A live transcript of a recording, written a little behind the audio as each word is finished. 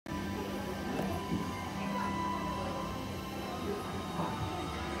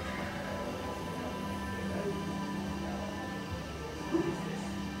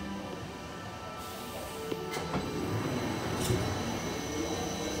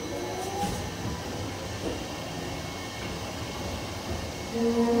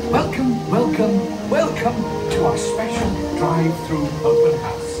Welcome, welcome, welcome to our special drive-through open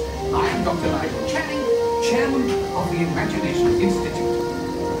house. I am Dr. Nigel Channing, Chairman of the Imagination Institute.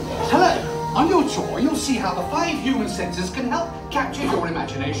 Hello! On your tour, you'll see how the 5 human senses can help capture your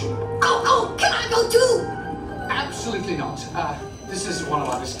imagination. Oh, can I go too? Absolutely not. This is one of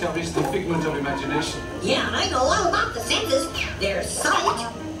our discoveries, the figment of imagination. Yeah, I know all about the senses. There's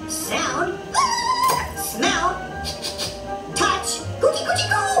sight, sound, smell, touch,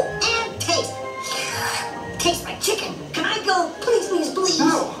 coochie-coochie-coo, and taste. Tastes like chicken. Can I go, please, please, please?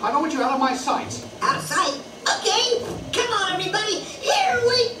 No, I don't want you out of my sight. Out of sight? Okay, come on, everybody. Here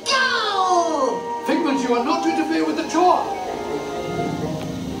we go! Figment, you are not to interfere with the tour.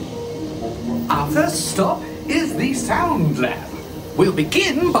 Our first stop is the Sound Lab. We'll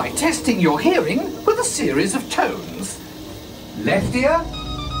begin by testing your hearing with a series of tones. Left ear,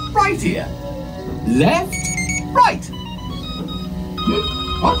 right ear. Left, right.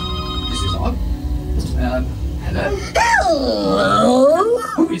 What? This is odd. Hello? Hello?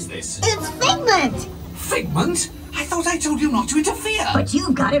 Who is this? It's Figment! Figment? I thought I told you not to interfere. But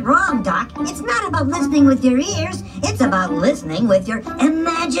you've got it wrong, Doc. It's not about listening with your ears. It's about listening with your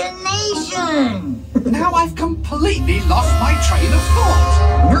imagination. Now I've completely lost my train of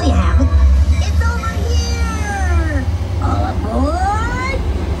thought. No, you haven't. It's over here. All aboard.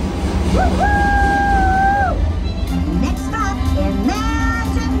 Woohoo! Next stop,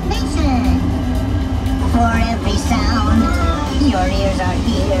 imagination. For every sound your ears are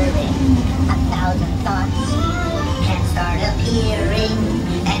hearing, 1,000 thoughts can start appearing,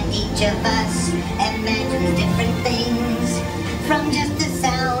 and each of us imagines different things. From just a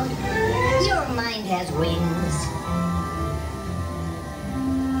sound, your mind has wings.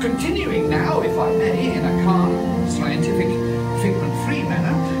 Continuing now, if I may, in a calm, scientific, figment-free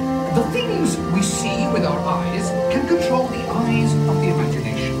manner, the things we see with our eyes can control the eyes of the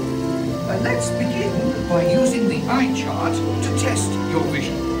imagination. Let's begin by using the eye chart to test your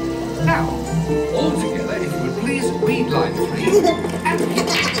vision. Now, all together, if you would please read line 3 and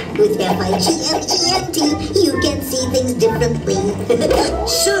With F-I-G-M-E-N-T, you can see things differently.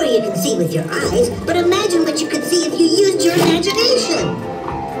 Sure, you can see with your eyes, but imagine what you could see if you used your imagination.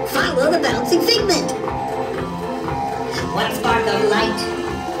 Follow the bouncing figment. One spark of light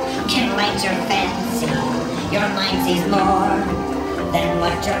can light your fancy. Your mind sees more than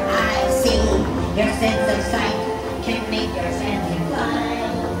what your eyes see. Your sense of sight can make your sense blind.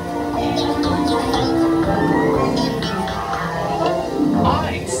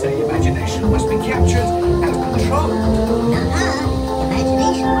 I say imagination must be captured and controlled.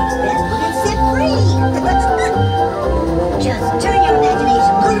 Imagination works best when it's set free. Just turn your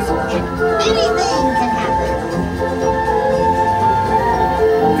imagination loose and anything can happen.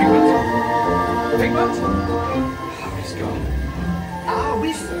 Figment? Oh, he's gone. Our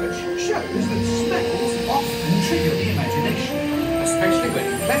research shows that smells often trigger the imagination, especially when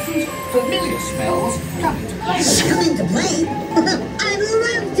pleasant, familiar smells come into play. Come into play? I'd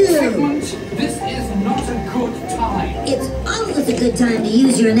love to. Figment, this is not a good time. It's always a good time to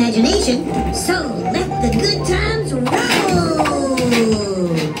use your imagination, so let the good times roll!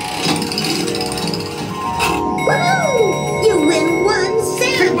 Woohoo! You win 1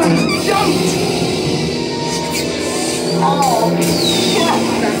 cent! Figment, don't! Oh,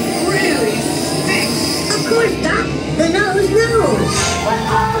 that really stinks! Of course, Doc. The nose knows. One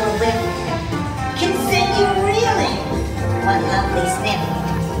awful whiff can send you reeling. One lovely sniff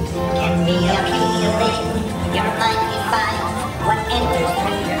can be appealing. Your mind defines what enters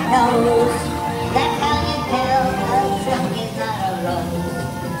through your nose. That's how you tell a skunk is not a rose.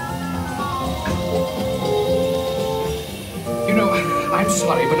 You know, I'm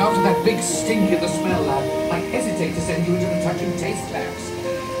sorry, but after that big stink in the smell lab, I hesitate to send you into the touch and taste labs.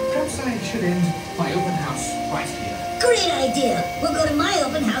 Perhaps I should end my open house right here. Great idea. We'll go to my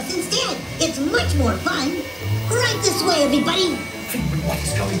open house instead. It's much more fun. Right this way, everybody. Figment, what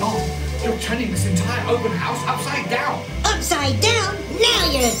is going on? You're turning this entire open house upside down. Upside down? Now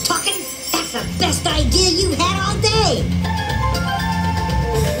you're talking. That's the best idea you've had all day.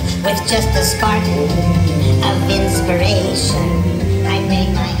 With just a spark of inspiration, I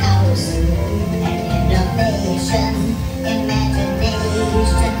made my house an innovation.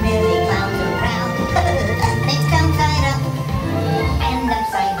 Imagination really clowns around. Things downside up and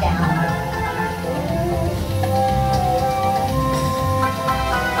upside down.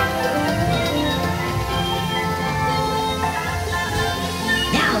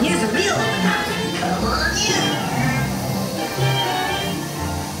 Now here's a real open house. Come on in.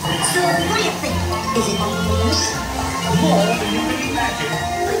 So what do you think? Is it neat? More than you can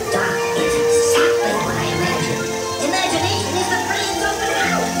imagine.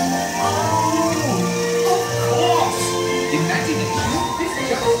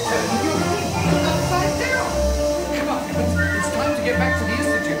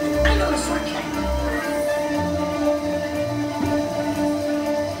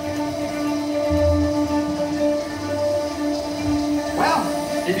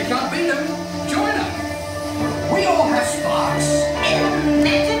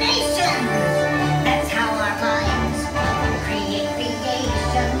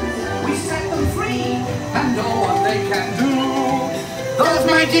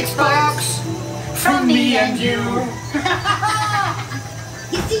 magic sparks from me and you.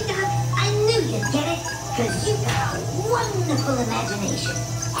 You see, Doc, I knew you'd get it, because you got a wonderful imagination.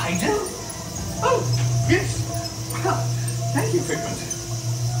 I do? Oh, yes. Well, thank you, Figment.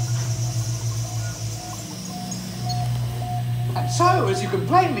 And so, as you can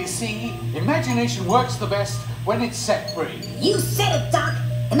plainly see, imagination works the best when it's set free. You said it, Doc.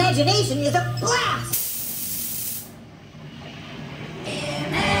 Imagination is a blast.